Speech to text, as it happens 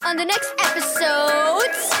on the next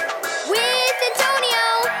episodes with Antonio.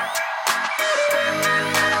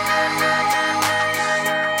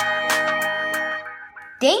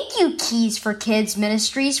 Thank you, Keys for Kids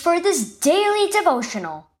Ministries, for this daily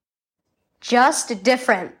devotional. Just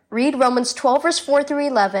different. Read Romans 12, verse 4 through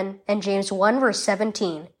 11, and James 1, verse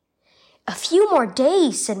 17. A few more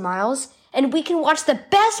days, said Miles, and we can watch the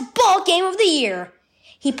best ball game of the year.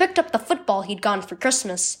 He picked up the football he'd gotten for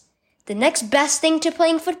Christmas. The next best thing to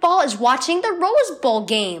playing football is watching the Rose Bowl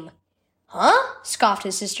game. Huh? Scoffed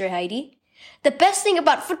his sister Heidi. The best thing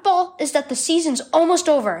about football is that the season's almost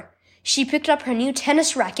over. She picked up her new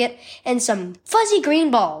tennis racket and some fuzzy green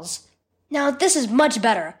balls. Now this is much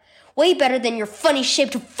better. Way better than your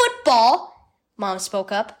funny-shaped football, Mom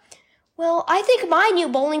spoke up. Well, I think my new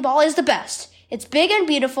bowling ball is the best. It's big and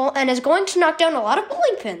beautiful and is going to knock down a lot of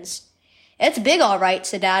bowling pins. It's big all right,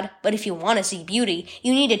 said Dad, but if you want to see beauty,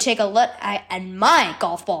 you need to take a look at my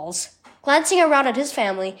golf balls. Glancing around at his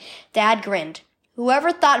family, Dad grinned.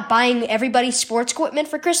 Whoever thought buying everybody sports equipment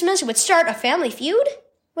for Christmas would start a family feud?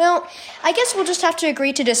 Well, I guess we'll just have to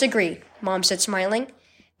agree to disagree, Mom said, smiling.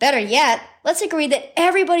 Better yet, let's agree that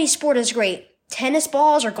everybody's sport is great. Tennis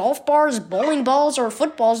balls or golf balls, bowling balls or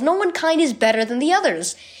footballs, no one kind is better than the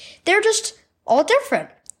others. They're just all different.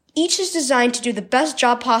 Each is designed to do the best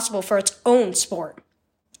job possible for its own sport.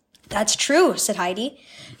 That's true, said Heidi.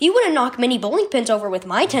 You wouldn't knock many bowling pins over with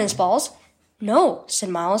my tennis balls. No, said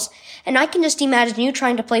Miles, and I can just imagine you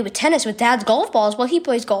trying to play with tennis with Dad's golf balls while he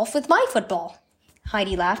plays golf with my football.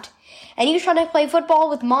 Heidi laughed. And you trying to play football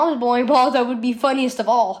with Mom's bowling ball, that would be funniest of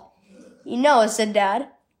all. You know, said Dad,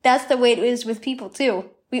 that's the way it is with people too.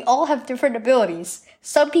 We all have different abilities.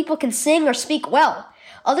 Some people can sing or speak well.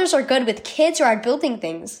 Others are good with kids or at building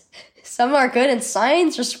things. Some are good in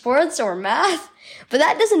science or sports or math. But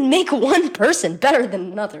that doesn't make one person better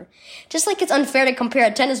than another. Just like it's unfair to compare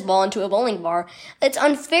a tennis ball into a bowling ball, it's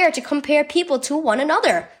unfair to compare people to one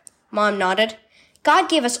another. Mom nodded. God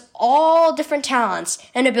gave us all different talents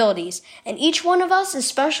and abilities, and each one of us is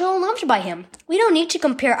special and loved by Him. We don't need to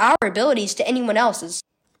compare our abilities to anyone else's.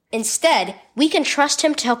 Instead, we can trust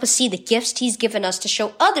Him to help us see the gifts He's given us to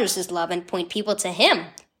show others His love and point people to Him.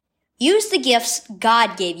 Use the gifts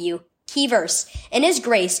God gave you. Key verse. In His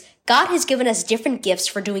grace, God has given us different gifts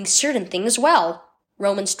for doing certain things well.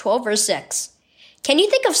 Romans 12, verse 6. Can you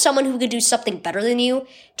think of someone who could do something better than you?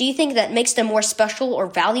 Do you think that makes them more special or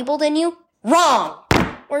valuable than you? Wrong!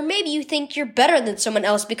 Or maybe you think you're better than someone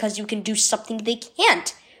else because you can do something they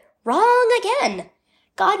can't. Wrong again!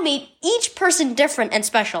 God made each person different and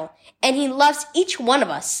special, and He loves each one of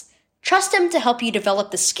us. Trust Him to help you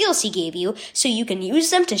develop the skills He gave you so you can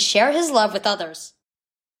use them to share His love with others.